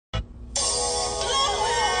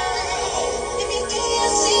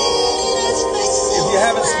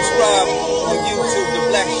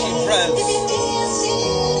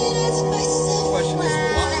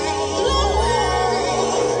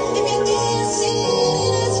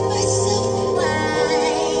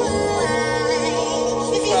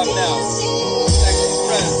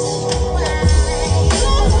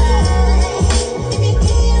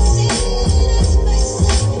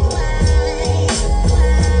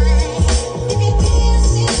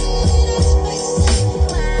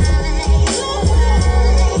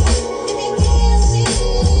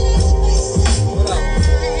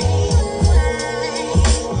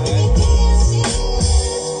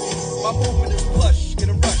Looks plush, get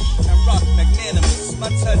a rush, and rock magnanimous. My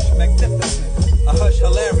touch magnificent, a hush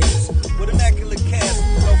hilarious. With immaculate cast,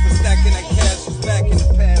 known for stacking that cash. Is back in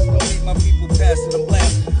the past, don't make my people pass to the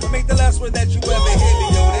blast. But make the last word that you ever hear me,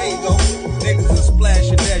 yo, there you go. Niggas will splash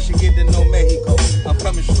and dash and get to know Mexico. I'm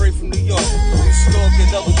coming straight from New York. We stalk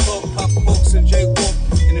and double talk, pop corks and jaywalk.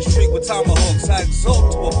 In the street with tomahawks, I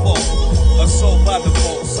exalt to a fault. Assault by the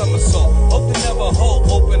vault, somersault. Hope to never hold,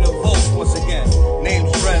 open the vault once again.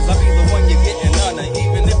 Name's Dres, I'll be the one you're getting under.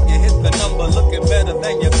 Even if you hit the number, looking better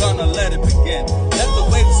than you're gonna let it begin. Let the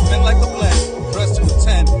waves spin like a blend. Dressed to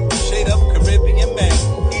 10, shade up Caribbean men.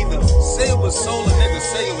 Either say it was soul or nigga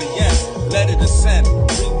say it again. Let it ascend,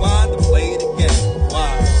 rewind and play it again.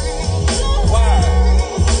 Why? Why?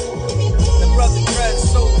 The brother Dres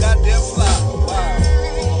so goddamn fly. Why?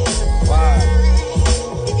 Why?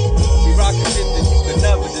 We rockin' shit that you could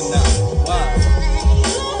never deny. Why?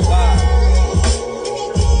 Why?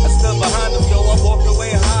 I stood behind him, yo, I walked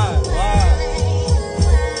away high. Why?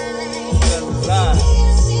 Because it's I.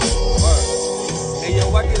 Word. Hey yo,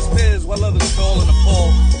 I get spins while others stall in the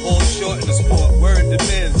pole. Fall short in the sport. Word to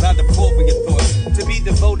biz, I deport with your thoughts. To be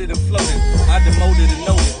devoted and floated, I demoted and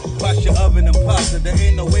noted. Wash your oven and pasta, there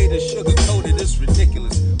ain't no way to sugarcoat it, it's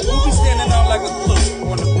ridiculous. We'll be standing out like a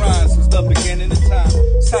clue on the grind since the beginning of time.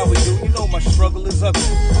 That's how we do, you know my struggle is ugly.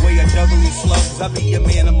 Way I juggle these slugs, I be a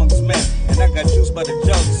man amongst men. And I got juice by the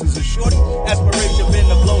jugs. Since a shorty, aspiration been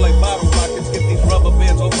to blow like bottle rockets. Get these rubber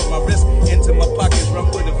bands over my wrist, into my pockets. Run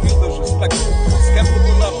with a few, those respectable.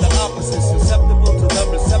 Skeptical of the opposite, susceptible to the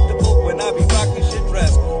receptacle. When I be rocking shit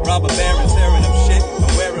dressed, robber barons tearing up shit.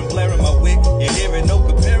 I'm wearing, blaring my wig. You're hearing no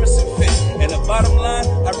comparison fit. And the bottom line,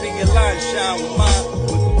 I read your line, shine with mine,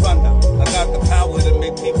 with the thunder. I got the power to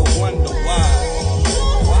make people wonder why.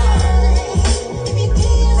 Why?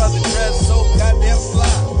 The brother Dres so goddamn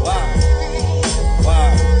fly. Why?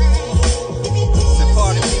 Why? It's a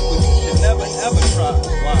part of people you should never ever try.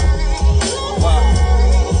 Why? Why?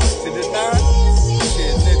 To deny?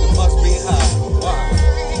 Shit, nigga must be high. Why?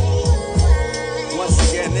 Once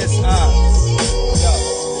again, it's I. Yo.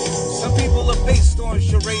 Some people are based on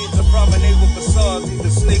charades or promenade with facades, either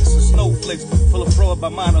snakes or snowflakes, full of fraud by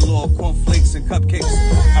monologue, cornflakes and cupcakes.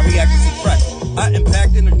 I react to subtract. I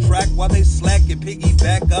impact in the track while they slack and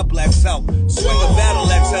piggyback up blacks out. Swing a battle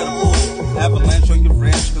axe at a bull. Avalanche on your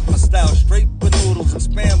ranch, cause my style straight with noodles,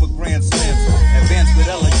 expand with grand slams. Advance with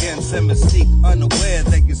elegance and mystique, unaware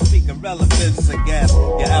that you speak irrelevance and gas.